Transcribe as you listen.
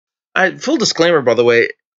Full disclaimer, by the way,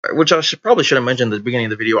 which I probably should have mentioned at the beginning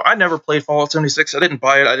of the video. I never played Fallout 76. I didn't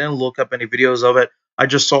buy it. I didn't look up any videos of it. I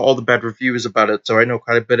just saw all the bad reviews about it, so I know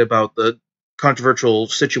quite a bit about the controversial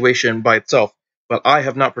situation by itself. But I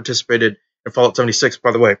have not participated in Fallout 76,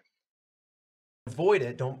 by the way. Avoid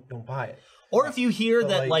it. Don't buy it. Or if you hear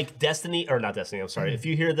that like Destiny, or not Destiny, I'm sorry. If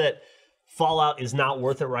you hear that Fallout is not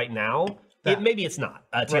worth it right now, maybe it's not.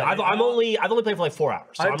 Right. I've only played for like 4 hours.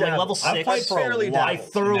 So I'm like level 6. I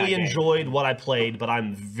thoroughly enjoyed what I played, but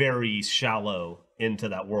I'm very shallow into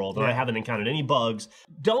that world, and I haven't encountered any bugs.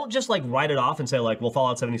 Don't just like write it off and say like, well,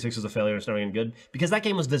 Fallout 76 is a failure, it's never even good, because that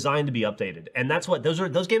game was designed to be updated, and that's what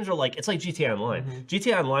those games are like. It's like GTA Online.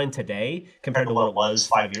 GTA Online today compared to what it was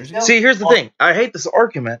 5 years ago. See, here's the thing. I hate this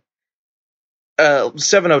argument.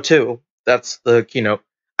 702. That's the keynote.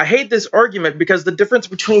 I hate this argument because the difference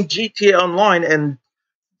between GTA Online and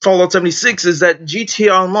Fallout 76 is that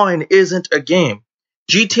GTA Online isn't a game.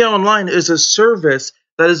 GTA Online is a service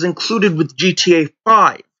that is included with GTA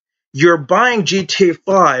 5. You're buying GTA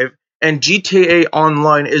 5, and GTA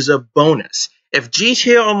Online is a bonus. If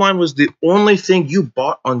GTA Online was the only thing you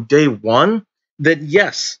bought on day one, then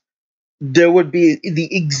yes, there would be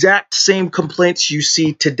the exact same complaints you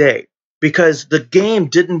see today. Because the game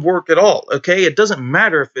didn't work at all, okay? It doesn't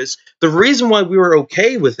matter if it's... The reason why we were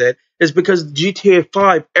okay with it is because GTA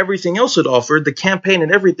 5, everything else it offered, the campaign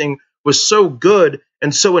and everything, was so good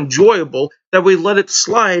and so enjoyable that we let it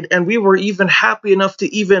slide, and we were even happy enough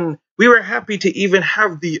to even... We were happy to even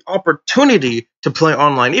have the opportunity to play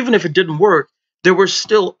online. Even if it didn't work, there were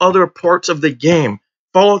still other parts of the game.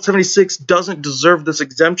 Fallout 76 doesn't deserve this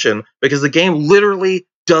exemption because the game literally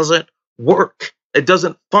doesn't work. It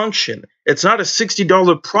doesn't function. It's not a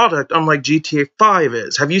 $60 product unlike GTA 5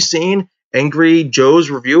 is. Have you seen Angry Joe's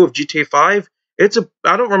review of GTA 5? I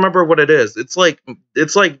don't remember what it is. I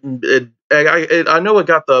know it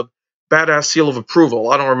got the badass seal of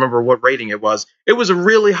approval. I don't remember what rating it was. It was a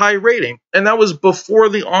really high rating, and that was before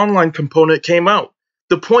the online component came out.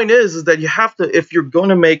 The point is that you have to, if you're going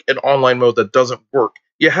to make an online mode that doesn't work,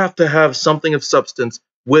 you have to have something of substance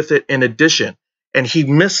with it in addition. And he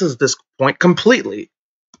misses this point completely.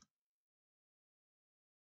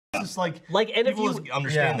 It's like, and if you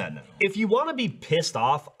understand that now. If you want to be pissed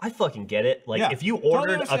off, I fucking get it. Like, if you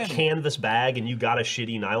ordered a canvas bag and you got a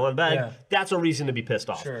shitty nylon bag, that's a reason to be pissed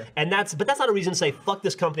off. Sure. But that's not a reason to say, fuck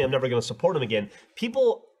this company, I'm never going to support them again.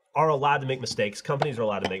 People are allowed to make mistakes. Companies are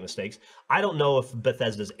allowed to make mistakes. I don't know if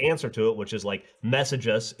Bethesda's answer to it, which is like, message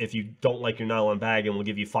us if you don't like your nylon bag and we'll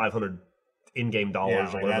give you 500 in-game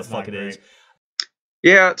dollars or whatever the fuck it is.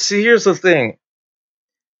 Yeah, see, here's the thing.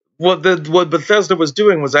 What Bethesda was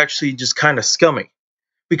doing was actually just kind of scummy.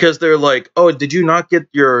 Because they're like, oh, did you not get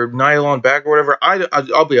your nylon bag or whatever?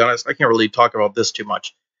 I'll be honest, I can't really talk about this too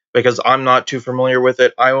much. Because I'm not too familiar with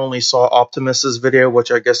it. I only saw Optimus's video,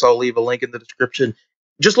 which I guess I'll leave a link in the description.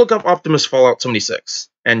 Just look up Optimus Fallout 76,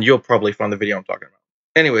 and you'll probably find the video I'm talking about.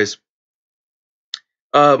 Anyways,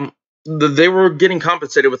 they were getting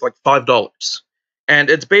compensated with like $5. And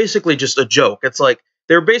it's basically just a joke. It's like,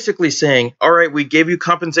 they're basically saying, all right, we gave you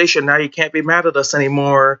compensation, now you can't be mad at us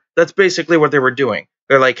anymore. That's basically what they were doing.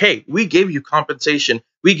 They're like, hey, we gave you compensation.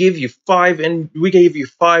 We gave you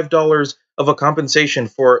 $5 of a compensation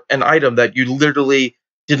for an item that you literally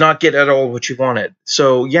did not get at all what you wanted.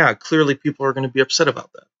 So yeah, clearly people are going to be upset about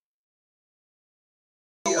that.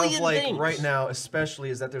 Of like right now, especially,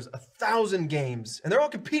 is that there's 1,000 games and they're all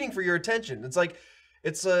competing for your attention. It's like,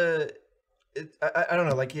 I don't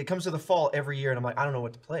know, like it comes to the fall every year and I'm like, I don't know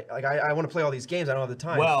what to play. Like I want to play all these games, I don't have the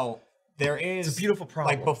time. Well, it's a beautiful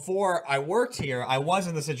problem. Like before I worked here, I was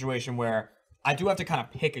in the situation where I do have to kind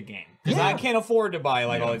of pick a game. Because I can't afford to buy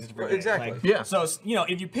like all these different games. Exactly. Like, so, you know,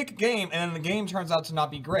 if you pick a game and then the game turns out to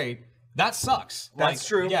not be great, that sucks. That's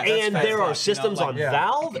true. Yeah, and there are systems on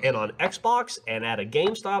Valve and on Xbox and at a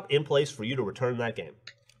GameStop in place for you to return that game.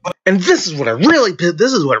 And this is what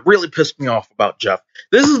really pissed me off about Jeff.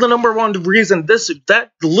 This is the number one reason that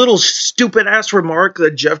little stupid ass remark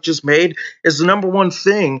that Jeff just made is the number one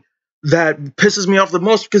thing that pisses me off the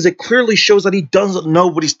most, because it clearly shows that he doesn't know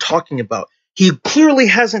what he's talking about. He clearly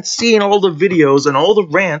hasn't seen all the videos and all the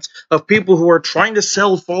rants of people who are trying to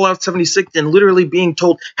sell Fallout 76 and literally being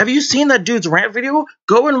told, have you seen that dude's rant video?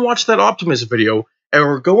 Go and watch that Optimus video,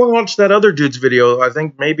 or go and watch that other dude's video. I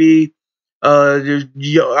think maybe...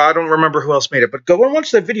 I don't remember who else made it, but go and watch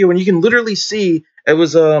that video and you can literally see, it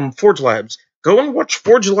was Forge Labs. Go and watch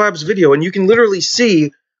Forge Labs video and you can literally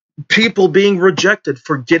see people being rejected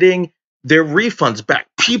for getting their refunds back.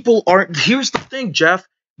 People aren't, here's the thing, Jeff,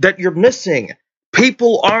 that you're missing.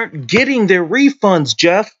 People aren't getting their refunds,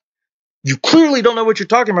 Jeff. You clearly don't know what you're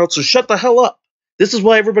talking about, so shut the hell up. This is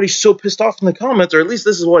why everybody's so pissed off in the comments, or at least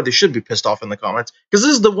this is why they should be pissed off in the comments, because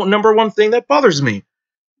this is the number one thing that bothers me.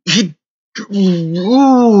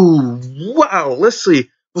 Ooh, wow, let's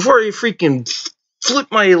see. Before I freaking flip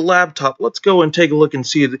my laptop, let's go and take a look and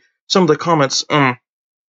see some of the comments.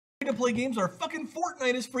 Free-to-play games are fucking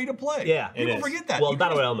Fortnite is free to play. Yeah, people forget that. Well,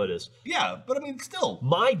 Battle Royale mode is. Yeah, but I mean, still.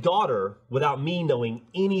 My daughter, without me knowing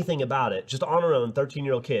anything about it, just on her own,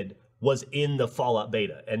 13-year-old kid, was in the Fallout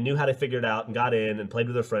beta and knew how to figure it out and got in and played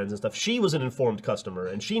with her friends and stuff. She was an informed customer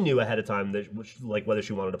and she knew ahead of time that, like, whether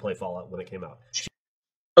she wanted to play Fallout when it came out.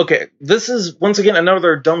 Okay, this is once again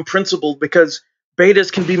another dumb principle because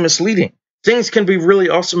betas can be misleading. Things can be really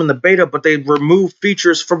awesome in the beta, but they remove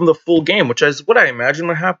features from the full game, which is what I imagine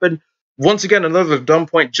would happen. Once again, another dumb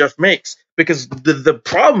point Jeff makes, because the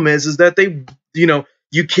problem is that they,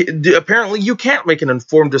 apparently you can't make an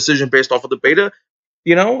informed decision based off of the beta.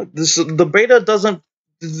 The beta doesn't.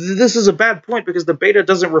 This is a bad point because the beta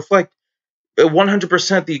doesn't reflect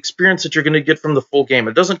 100% the experience that you're going to get from the full game.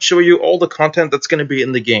 It doesn't show you all the content that's going to be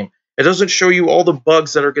in the game. It doesn't show you all the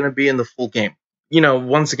bugs that are going to be in the full game.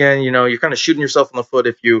 Once again, you're kind of shooting yourself in the foot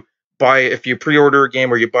if you pre-order a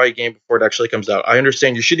game or you buy a game before it actually comes out. I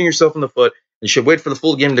understand you're shooting yourself in the foot and you should wait for the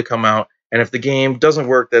full game to come out. And if the game doesn't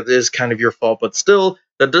work, that is kind of your fault. But still,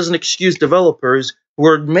 that doesn't excuse developers who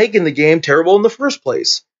are making the game terrible in the first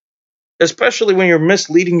place. Especially when you're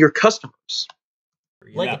misleading your customers.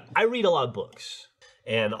 Like, I read a lot of books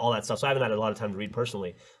and all that stuff, so I haven't had a lot of time to read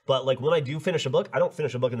personally. But, like, when I do finish a book, I don't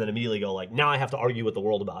finish a book and then immediately go, like, now I have to argue with the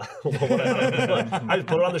world about what I thought of this book. I just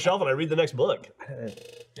put it on the shelf and I read the next book.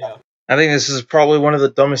 Yeah. I think this is probably one of the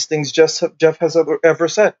dumbest things Jeff has ever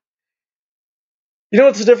said. You know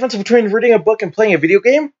what's the difference between reading a book and playing a video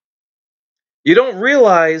game? You don't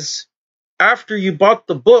realize after you bought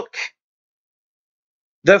the book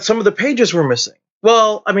that some of the pages were missing.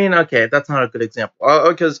 Well, I mean, okay, that's not a good example.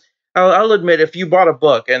 Because I'll admit, if you bought a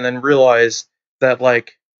book and then realized that,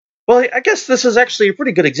 like, well, I guess this is actually a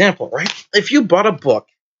pretty good example, right? If you bought a book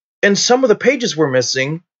and some of the pages were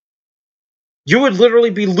missing, you would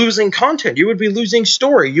literally be losing content. You would be losing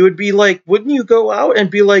story. You would be like, wouldn't you go out and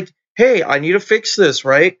be like, hey, I need to fix this,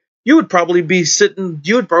 right? You would probably be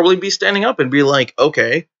standing up and be like,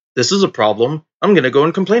 okay, this is a problem. I'm going to go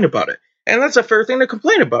and complain about it. And that's a fair thing to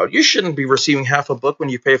complain about. You shouldn't be receiving half a book when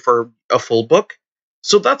you pay for a full book.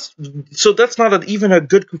 So that's not even a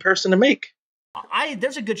good comparison to make.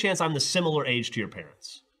 There's a good chance I'm the similar age to your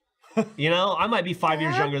parents. I might be 5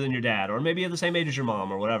 years younger than your dad, or maybe at the same age as your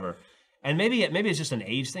mom, or whatever. And maybe it's just an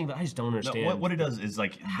age thing, but I just don't understand. No, what it does is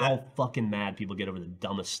like how fucking mad people get over the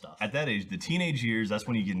dumbest stuff. At that age, the teenage years, that's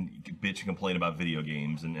when you can bitch and complain about video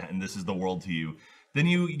games, and this is the world to you. Then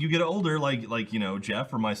you get older, like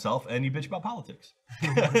Jeff or myself, and you bitch about politics.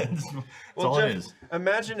 That's all Jeff, it is.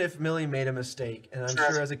 Imagine if Millie made a mistake, and I'm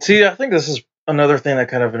sure as a kid... See, I think this is another thing that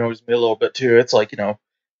kind of annoys me a little bit too. It's like, you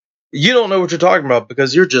don't know what you're talking about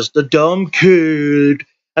because you're just a dumb kid.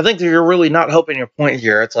 I think that you're really not helping your point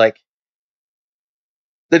here. It's like,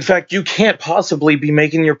 in fact, you can't possibly be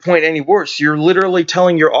making your point any worse. You're literally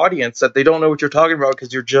telling your audience that they don't know what you're talking about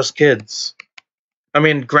because you're just kids. I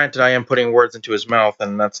mean, granted, I am putting words into his mouth,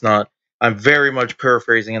 and that's not... I'm very much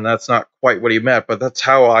paraphrasing, and that's not quite what he meant, but that's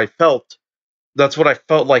how I felt. That's what I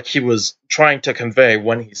felt like he was trying to convey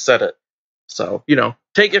when he said it. So,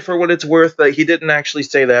 take it for what it's worth that he didn't actually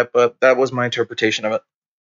say that, but that was my interpretation of it.